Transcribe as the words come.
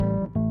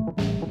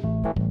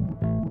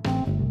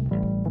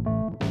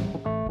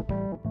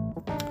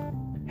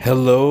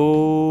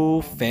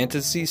Hello,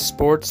 fantasy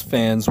sports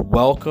fans.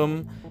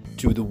 Welcome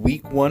to the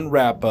Week 1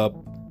 wrap-up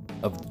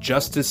of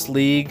Justice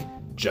League.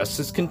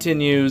 Justice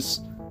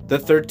continues, the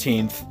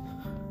 13th.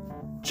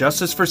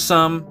 Justice for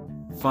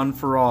some, fun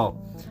for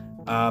all.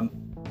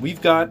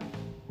 We've got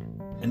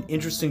an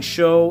interesting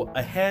show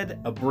ahead,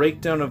 a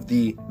breakdown of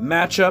the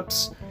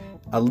matchups,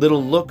 a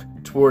little look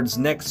towards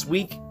next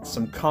week,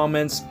 some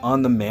comments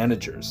on the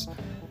managers.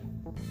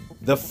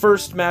 The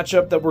first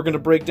matchup that we're going to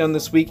break down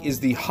this week is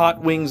the Hot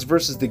Wings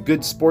versus the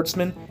Good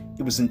Sportsmen.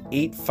 It was an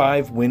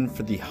 8-5 win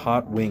for the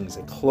Hot Wings.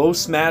 A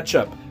close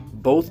matchup,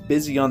 both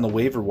busy on the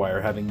waiver wire,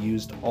 having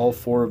used all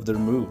 4 of their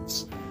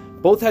moves.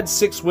 Both had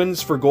 6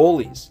 wins for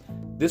goalies.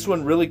 This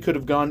one really could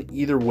have gone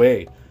either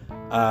way.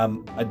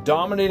 A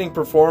dominating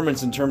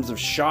performance in terms of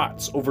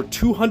shots, over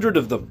 200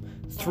 of them,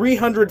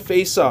 300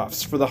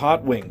 face-offs for the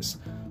Hot Wings.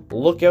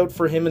 Look out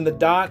for him in the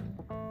dot,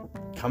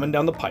 coming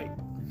down the pipe.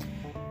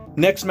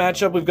 Next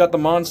matchup, we've got the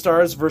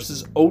Monstars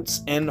versus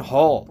Oates and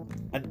Hall.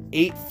 An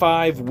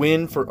 8-5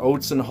 win for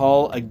Oates and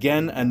Hall.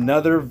 Again,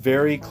 another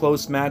very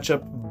close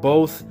matchup.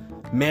 Both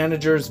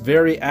managers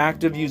very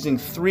active, using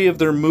 3 of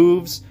their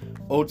moves.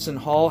 Oates and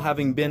Hall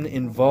having been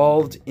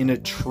involved in a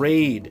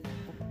trade.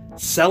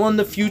 Selling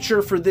the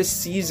future for this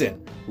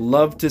season.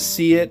 Love to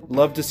see it.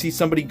 Love to see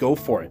somebody go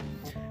for it.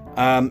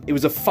 It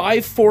was a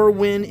 5-4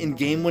 win in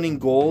game-winning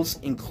goals,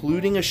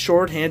 including a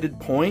shorthanded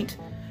point.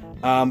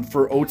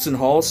 For Oates and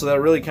Hall, so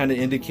that really kind of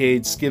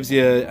gives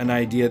you an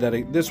idea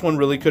that this one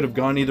really could have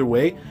gone either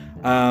way.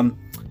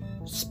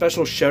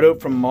 Special shout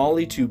out from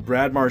Molly to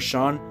Brad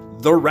Marchand,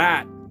 the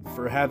Rat,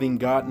 for having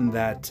gotten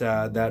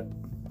that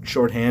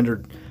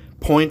shorthanded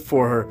point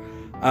for her.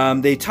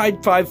 They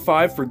tied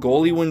 5-5 for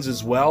goalie wins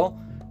as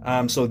well,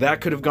 so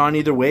that could have gone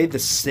either way. The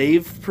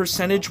save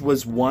percentage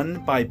was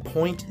won by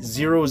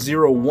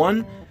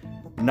 .001,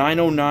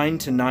 909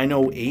 to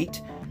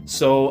 908.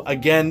 So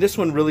again, this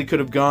one really could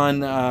have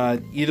gone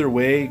either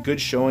way. Good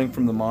showing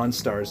from the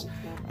Monstars,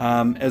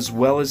 as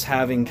well as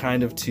having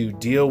kind of to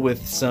deal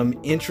with some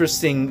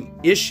interesting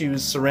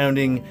issues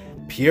surrounding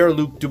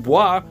Pierre-Luc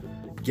Dubois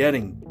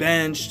getting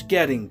benched,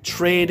 getting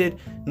traded.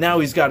 Now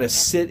he's got to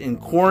sit in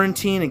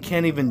quarantine and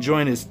can't even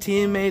join his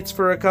teammates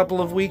for a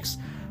couple of weeks.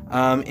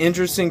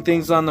 Interesting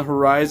things on the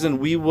horizon.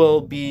 We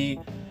will be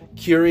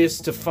curious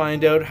to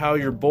find out how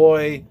your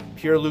boy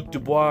Pierre-Luc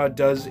Dubois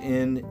does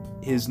in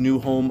his new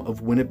home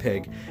of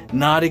Winnipeg.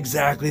 Not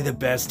exactly the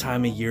best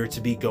time of year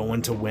to be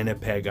going to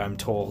Winnipeg, I'm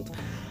told.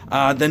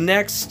 The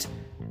next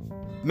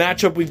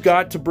matchup we've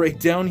got to break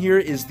down here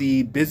is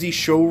the Busy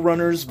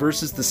Showrunners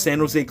versus the San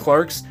Jose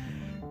Clarks.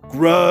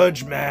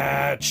 Grudge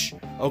match.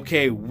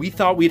 Okay, we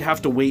thought we'd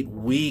have to wait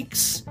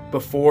weeks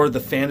before the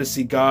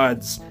fantasy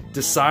gods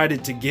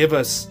decided to give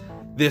us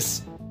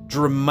this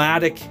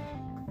dramatic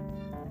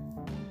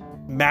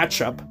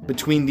matchup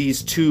between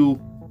these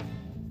two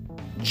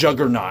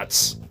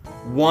juggernauts.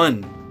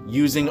 One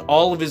using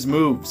all of his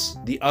moves,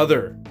 the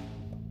other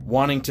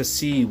wanting to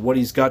see what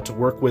he's got to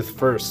work with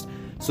first.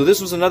 So this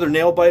was another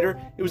nail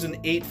biter. It was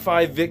an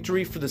 8-5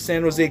 victory for the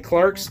San Jose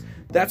Clarks.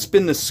 That's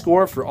been the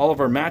score for all of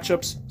our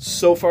matchups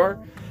so far.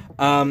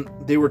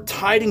 They were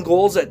tied in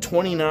goals at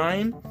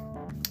 29.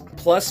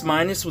 Plus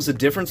minus was a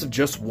difference of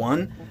just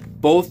 1.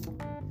 Both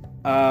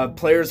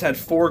players had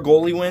 4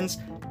 goalie wins.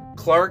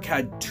 Clark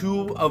had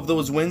 2 of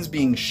those wins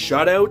being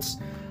shutouts.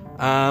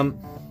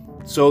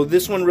 So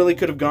this one really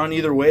could have gone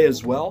either way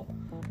as well.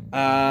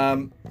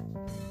 The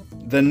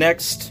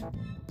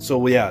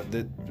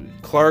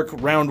Clark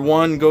round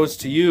 1 goes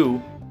to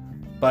you,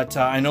 but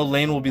I know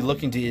Lane will be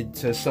looking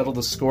to settle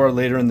the score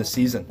later in the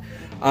season.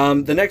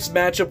 The next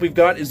matchup we've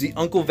got is the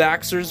Uncle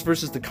Vaxxers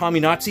versus the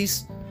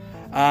Communazis.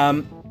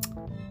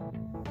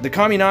 The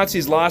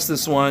Communazis lost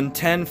this one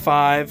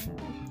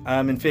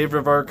 10-5 in favor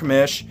of our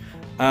commish,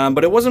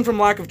 but it wasn't from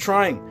lack of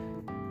trying.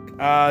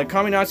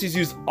 Communazis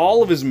used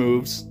all of his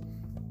moves.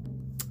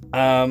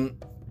 But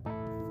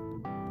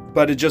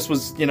it just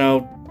was,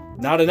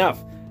 not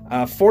enough.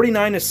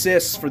 49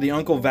 assists for the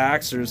Uncle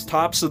Vaxxers,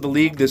 tops of the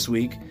league this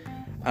week,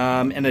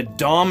 and a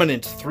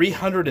dominant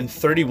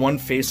 331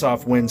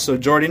 face-off win. So,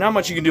 Jordy, not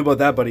much you can do about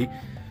that, buddy.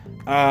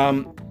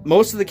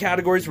 Most of the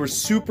categories were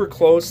super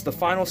close. The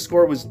final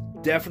score was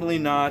definitely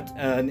not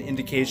an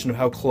indication of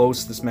how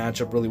close this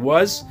matchup really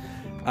was.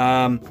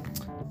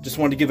 Just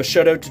wanted to give a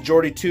shout out to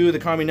Jordy too, the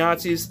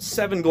Communazis.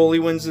 7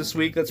 goalie wins this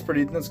week. That's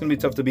going to be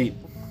tough to beat.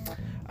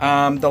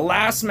 The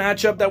last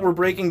matchup that we're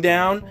breaking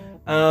down,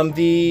 I'm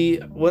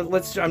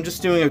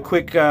just doing a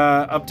quick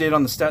update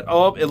on the stat.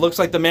 Oh, it looks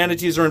like the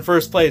Manatees are in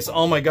first place.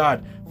 Oh my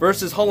God,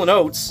 versus Hull and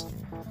Oates.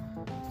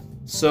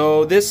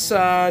 So this,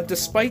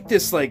 despite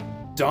this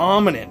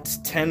dominant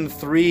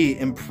 10-3,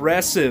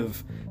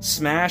 impressive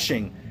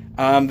smashing,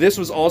 this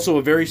was also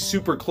a very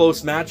super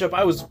close matchup.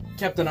 I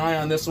kept an eye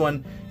on this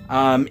one,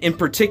 in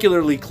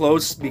particularly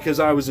close because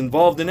I was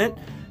involved in it.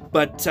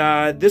 But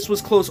this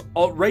was close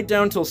right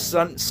down till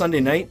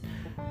Sunday night.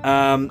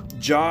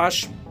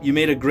 Josh, you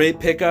made a great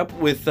pickup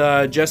with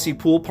Jesse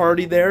Pool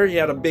Party there. He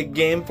had a big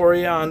game for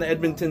you on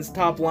Edmonton's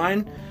top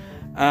line.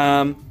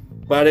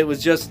 But it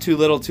was just too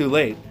little too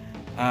late.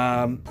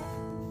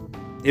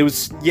 It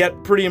was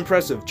yet pretty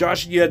impressive.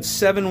 Josh, you had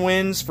 7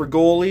 wins for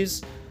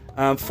goalies,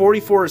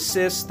 44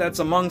 assists. That's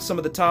among some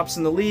of the tops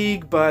in the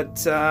league,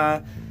 but,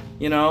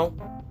 you know,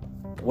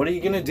 what are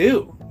you going to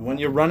do when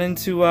you run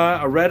into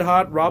a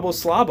red-hot Robo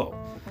Slabo?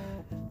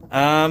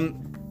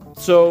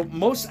 So,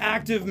 most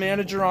active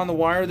manager on the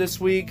wire this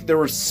week, there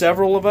were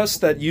several of us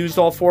that used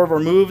all 4 of our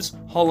moves.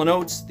 Hall &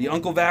 Oates, the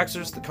Uncle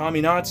Vaxxers, the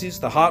Commie Nazis,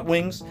 the Hot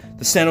Wings,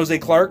 the San Jose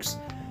Clarks.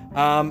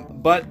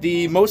 But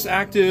the most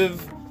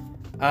active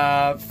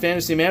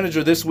fantasy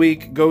manager this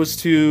week goes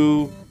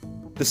to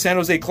the San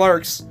Jose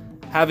Clarks,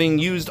 having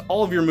used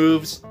all of your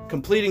moves,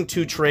 completing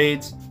 2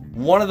 trades,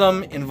 one of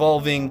them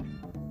involving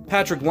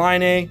Patrick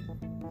Laine.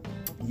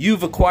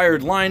 You've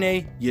acquired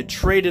Laine, you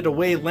traded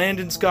away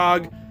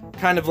Landeskog,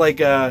 kind of like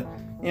a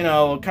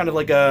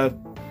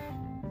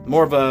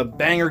more of a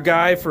banger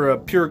guy for a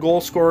pure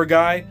goal scorer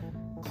guy.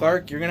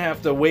 Clark, you're going to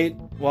have to wait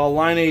while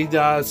Laine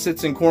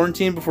sits in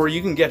quarantine before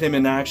you can get him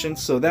in action,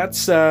 so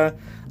that's a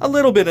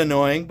little bit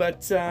annoying,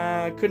 but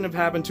couldn't have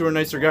happened to a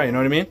nicer guy, you know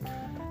what I mean?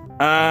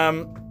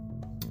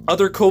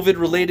 Other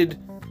COVID-related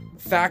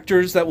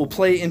factors that will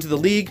play into the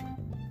league.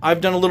 I've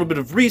done a little bit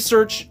of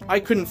research. I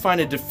couldn't find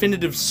a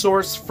definitive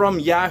source from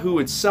Yahoo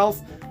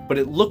itself, but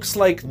it looks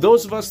like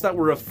those of us that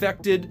were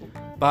affected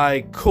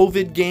by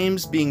COVID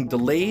games being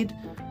delayed,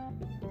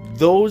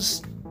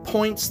 those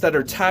points that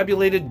are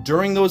tabulated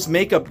during those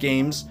makeup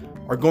games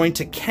are going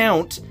to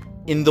count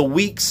in the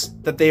weeks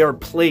that they are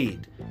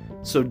played.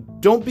 So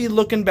don't be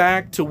looking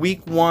back to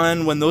week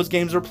 1 when those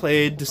games are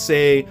played to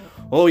say,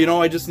 oh, you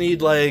know, I just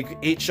need like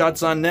 8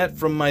 shots on net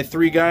from my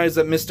 3 guys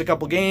that missed a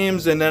couple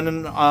games, and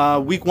then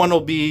week 1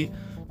 will be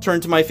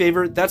turned to my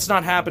favor. That's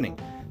not happening.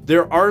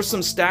 There are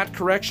some stat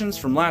corrections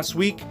from last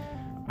week.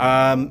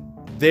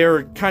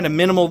 They're kind of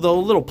minimal, though.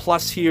 A little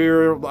plus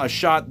here, a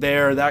shot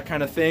there, that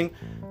kind of thing.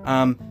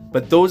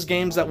 But those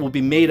games that will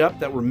be made up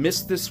that were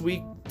missed this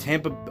week,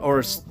 Tampa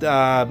or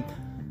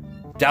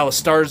Dallas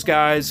Stars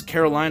guys,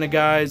 Carolina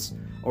guys,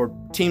 or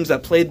teams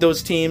that played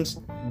those teams,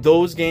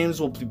 those games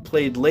will be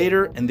played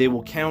later, and they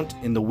will count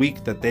in the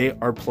week that they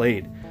are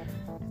played.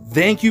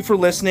 Thank you for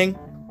listening.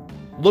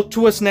 Look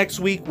to us next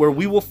week where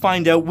we will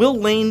find out, will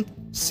Lane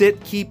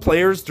sit key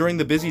players during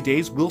the busy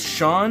days? Will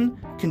Sean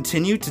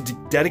continue to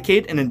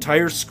dedicate an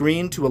entire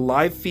screen to a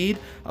live feed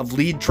of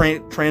lead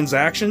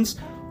transactions?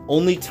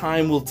 Only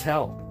time will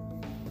tell.